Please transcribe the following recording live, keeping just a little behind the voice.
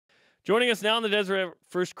Joining us now on the Deseret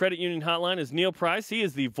First Credit Union Hotline is Neil Price. He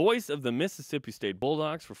is the voice of the Mississippi State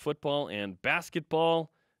Bulldogs for football and basketball.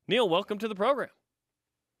 Neil, welcome to the program.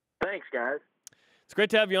 Thanks, guys. It's great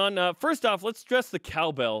to have you on. First off, let's address the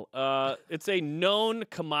cowbell. It's a known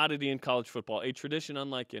commodity in college football, a tradition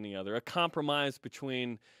unlike any other, a compromise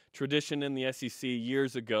between tradition and the SEC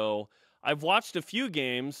years ago. I've watched a few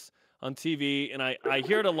games on TV, and I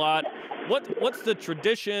hear it a lot. What's the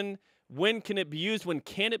tradition? When can it be used? When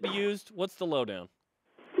can it be used? What's the lowdown?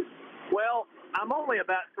 Well, I'm only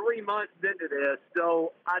about 3 months into this,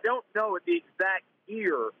 so I don't know the exact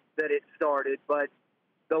year that it started, but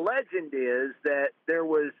the legend is that there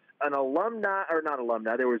was an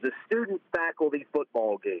there was a student-faculty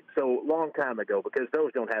football game, so a long time ago, because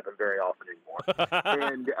those don't happen very often anymore.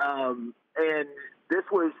 and this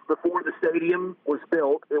was before the stadium was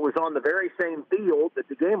built. It was on the very same field that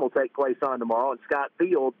the game will take place on tomorrow, in Scott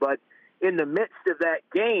Field, but in the midst of that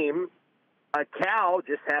game, a cow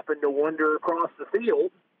just happened to wander across the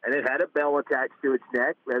field, and it had a bell attached to its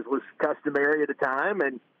neck, as was customary at the time,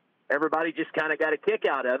 and everybody just kind of got a kick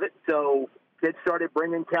out of it. So kids started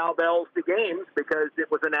bringing cowbells to games because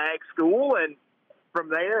it was an ag school, and from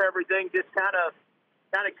there, everything just kind of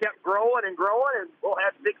kept growing, and we'll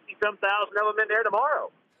have 60-some thousand of them in there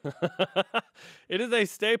tomorrow. It is a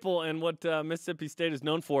staple and what Mississippi State is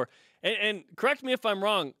known for. And correct me if I'm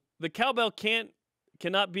wrong, the cowbell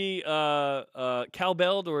cannot be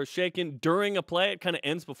cowbelled or shaken during a play. It kind of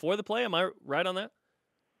ends before the play. Am I right on that?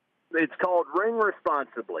 It's called ring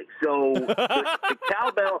responsibly. So the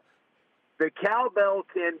cowbell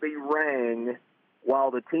can be rang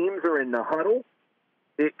while the teams are in the huddle.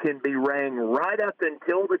 It can be rang right up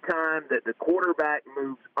until the time that the quarterback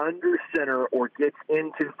moves under center or gets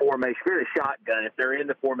into formation. If you're a shotgun, if they're in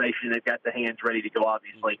the formation, they've got the hands ready to go,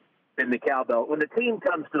 obviously. Then the cowbell. When the team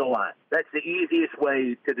comes to the line, that's the easiest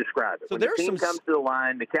way to describe it. So when the team comes to the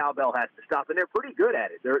line, the cowbell has to stop, and they're pretty good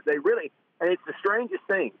at it. They really, and it's the strangest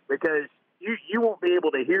thing because you won't be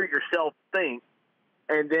able to hear yourself think,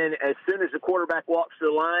 and then as soon as the quarterback walks to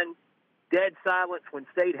the line, dead silence when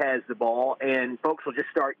State has the ball, and folks will just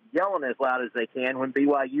start yelling as loud as they can when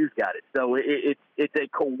BYU's got it. So it's a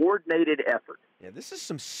coordinated effort. Yeah, this is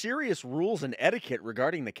some serious rules and etiquette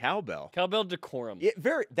regarding the cowbell. Cowbell decorum.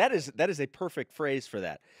 That is a perfect phrase for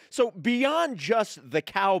that. So beyond just the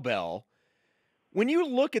cowbell, when you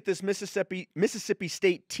look at this Mississippi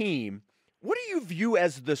State team, what do you view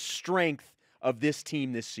as the strength of this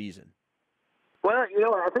team this season? Well,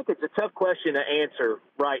 I think it's a tough question to answer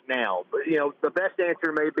right now. But, the best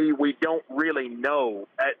answer may be we don't really know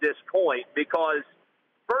at this point because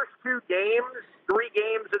first 3 games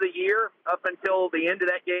of the year up until the end of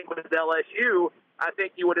that game with LSU, I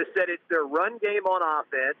think you would have said it's their run game on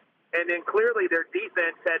offense, and then clearly their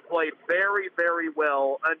defense had played very, very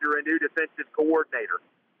well under a new defensive coordinator.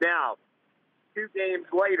 Now, 2 games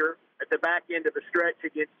later, at the back end of the stretch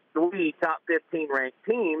against 3 top 15 ranked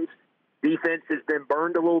teams, defense has been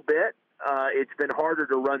burned a little bit. It's been harder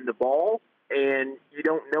to run the ball, and you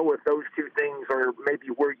don't know if those 2 things are maybe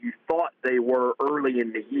where you thought they were early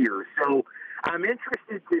in the year. So I'm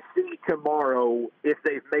interested to see tomorrow if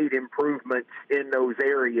they've made improvements in those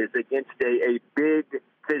areas against a big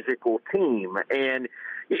physical team. And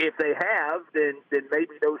if they have, then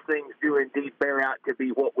maybe those things do indeed bear out to be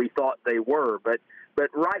what we thought they were. But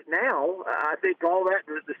right now, I think all that,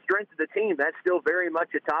 the strength of the team, that's still very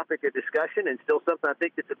much a topic of discussion and still something I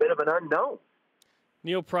think that's a bit of an unknown.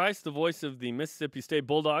 Neil Price, the voice of the Mississippi State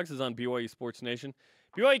Bulldogs, is on BYU Sports Nation.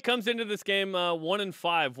 BYU comes into this game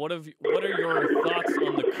 1-5. What are your thoughts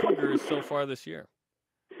on the Cougars so far this year?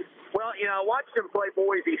 Well, I watched them play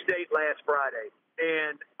Boise State last Friday,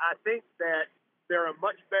 and I think that they're a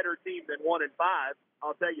much better team than 1-5.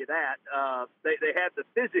 I'll tell you that. They have the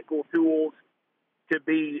physical tools to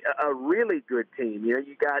be a really good team.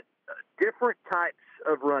 You got different types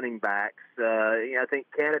of running backs. I think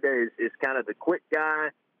Canada is kind of the quick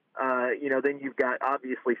guy. Then you've got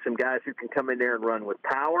obviously some guys who can come in there and run with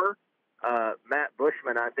power. Matt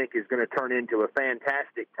Bushman, I think, is going to turn into a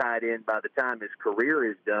fantastic tight end by the time his career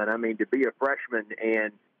is done. I mean, to be a freshman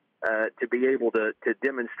and to be able to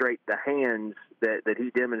demonstrate the hands that he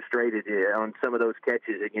demonstrated on some of those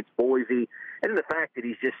catches against Boise, and the fact that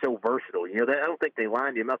he's just so versatile. I don't think they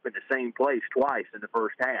lined him up in the same place twice in the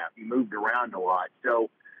first half. He moved around a lot. So,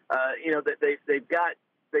 they've got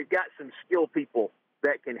some skill people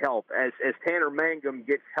that can help. As Tanner Mangum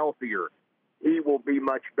gets healthier, he will be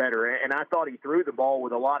much better. And I thought he threw the ball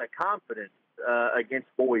with a lot of confidence against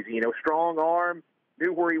Boise. Strong arm,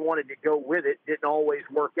 knew where he wanted to go with it. Didn't always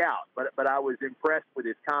work out, but I was impressed with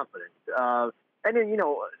his confidence. And then,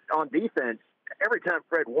 on defense, every time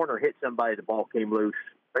Fred Warner hit somebody, the ball came loose.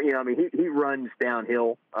 You know, I mean, he runs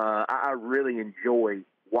downhill. I really enjoy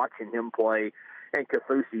watching him play. And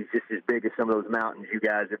Kafusi's just as big as some of those mountains you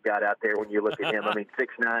guys have got out there when you look at him. I mean,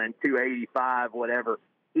 6'9", 285, whatever.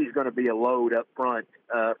 He's going to be a load up front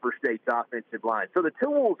for State's offensive line. So the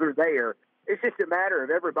tools are there. It's just a matter of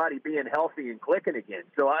everybody being healthy and clicking again.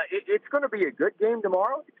 So it's going to be a good game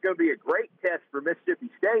tomorrow. It's going to be a great test for Mississippi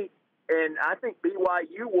State. And I think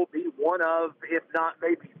BYU will be one of, if not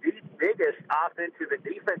maybe the biggest offensive and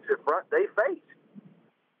defensive front they face.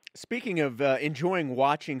 Speaking of enjoying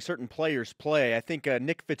watching certain players play, I think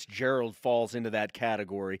Nick Fitzgerald falls into that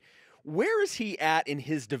category. Where is he at in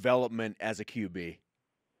his development as a QB?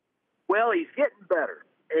 Well, he's getting better.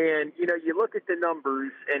 And, you know, you look at the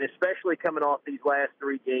numbers, and especially coming off these last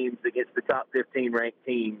 3 games against the top 15 ranked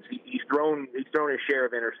teams, he's thrown his share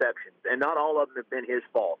of interceptions, and not all of them have been his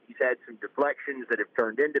fault. He's had some deflections that have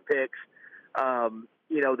turned into picks,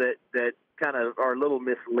 you know, that kind of are a little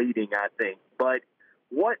misleading, I think. But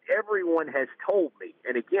what everyone has told me,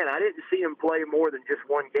 and again, I didn't see him play more than just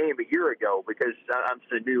one game a year ago because I'm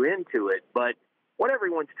so new into it, but what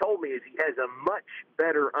everyone's told me is he has a much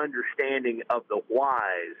better understanding of the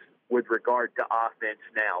whys with regard to offense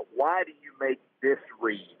now. Why do you make this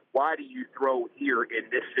read? Why do you throw here in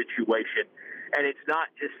this situation? And it's not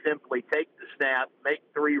just simply take the snap, make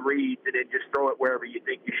 3 reads, and then just throw it wherever you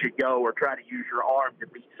think you should go or try to use your arm to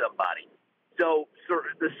beat somebody. So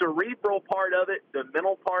the cerebral part of it, the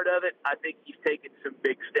mental part of it, I think he's taken some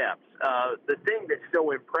big steps. The thing that's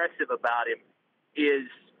so impressive about him is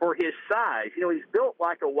for his size. You know, he's built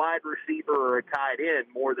like a wide receiver or a tight end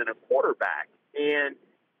more than a quarterback. And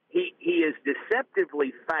he is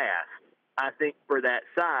deceptively fast, I think, for that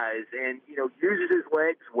size. And, you know, uses his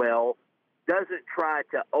legs well, doesn't try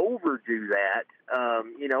to overdo that.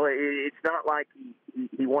 You know, it's not like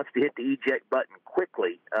he wants to hit the eject button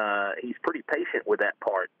quickly. He's pretty patient with that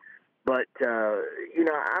part. But, you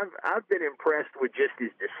know, I've been impressed with just his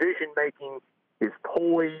decision-making, his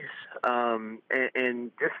poise,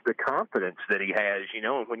 and just the confidence that he has, you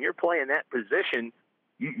know. And when you're playing that position,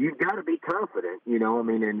 you've got to be confident, you know. I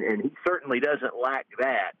mean, and he certainly doesn't lack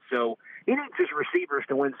that. So he needs his receivers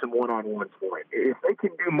to win some one-on-ones for him. If they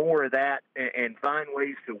can do more of that and find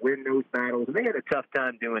ways to win those battles, and they had a tough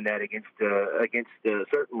time doing that against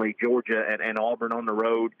certainly Georgia and Auburn on the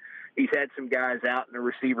road. He's had some guys out in the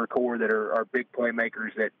receiver corps that are big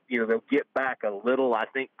playmakers that, you know, they'll get back a little. I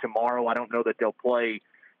think tomorrow, I don't know that they'll play,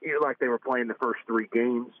 you know, like they were playing the first 3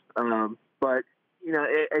 games. But, you know,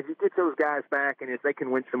 as you get those guys back and if they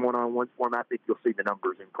can win some one-on-ones for them, I think you'll see the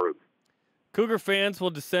numbers improve. Cougar fans will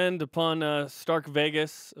descend upon Stark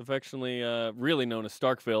Vegas, affectionately really known as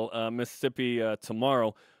Starkville, Mississippi,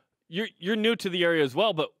 tomorrow. You're new to the area as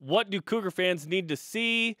well, but what do Cougar fans need to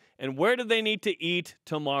see, and where do they need to eat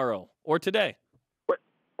tomorrow or today?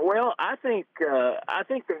 Well, I think they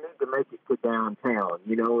need to make it to downtown.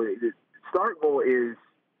 You know, Starkville's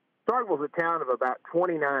a town of about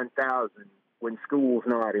 29,000 when school's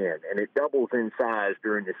not in, and it doubles in size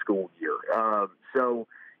during the school year. So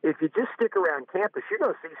if you just stick around campus, you're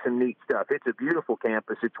going to see some neat stuff. It's a beautiful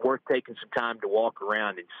campus. It's worth taking some time to walk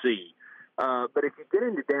around and see. But if you get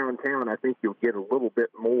into downtown, I think you'll get a little bit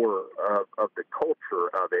more of the culture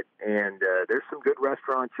of it. And there's some good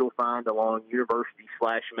restaurants you'll find along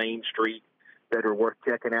University/Main Street that are worth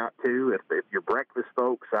checking out, too. If you're breakfast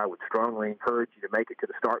folks, I would strongly encourage you to make it to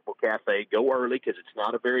the Starkville Cafe. Go early because it's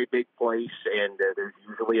not a very big place, and there's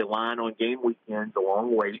usually a line on game weekends, a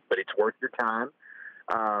long wait, but it's worth your time.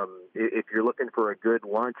 If you're looking for a good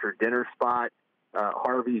lunch or dinner spot,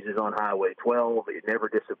 Harvey's is on Highway 12. It never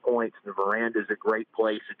disappoints. The Veranda's a great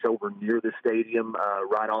place. It's over near the stadium,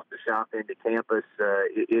 right off the south end of campus.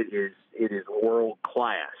 It is world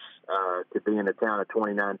class to be in a town of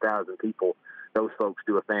 29,000 people. Those folks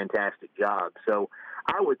do a fantastic job. So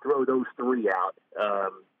I would throw those 3 out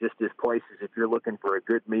just as places if you're looking for a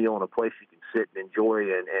good meal and a place you can sit and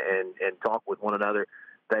enjoy and talk with one another.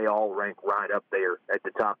 They all rank right up there at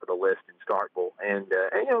the top of the list in Starkville. And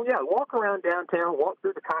you know, walk around downtown, walk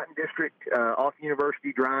through the Cotton District off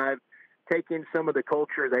University Drive, take in some of the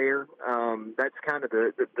culture there. That's kind of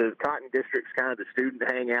the Cotton District's kind of the student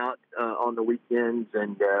hangout on the weekends,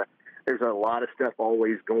 and there's a lot of stuff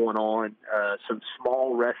always going on. Some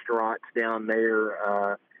small restaurants down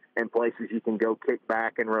there and places you can go kick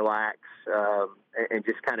back and relax and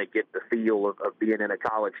just kind of get the feel of being in a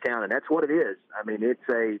college town. And that's what it is. I mean, it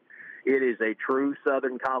is a true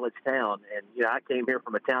Southern college town. And, you know, I came here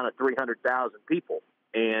from a town of 300,000 people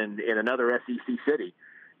and in another SEC city,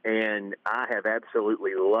 and I have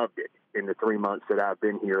absolutely loved it. in the 3 months that I've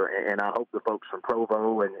been here. And I hope the folks from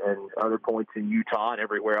Provo and other points in Utah and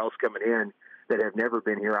everywhere else coming in that have never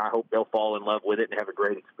been here, I hope they'll fall in love with it and have a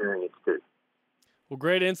great experience too. Well,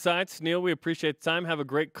 great insights, Neil. We appreciate the time. Have a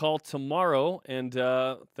great call tomorrow, and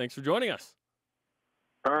thanks for joining us.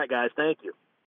 All right, guys. Thank you.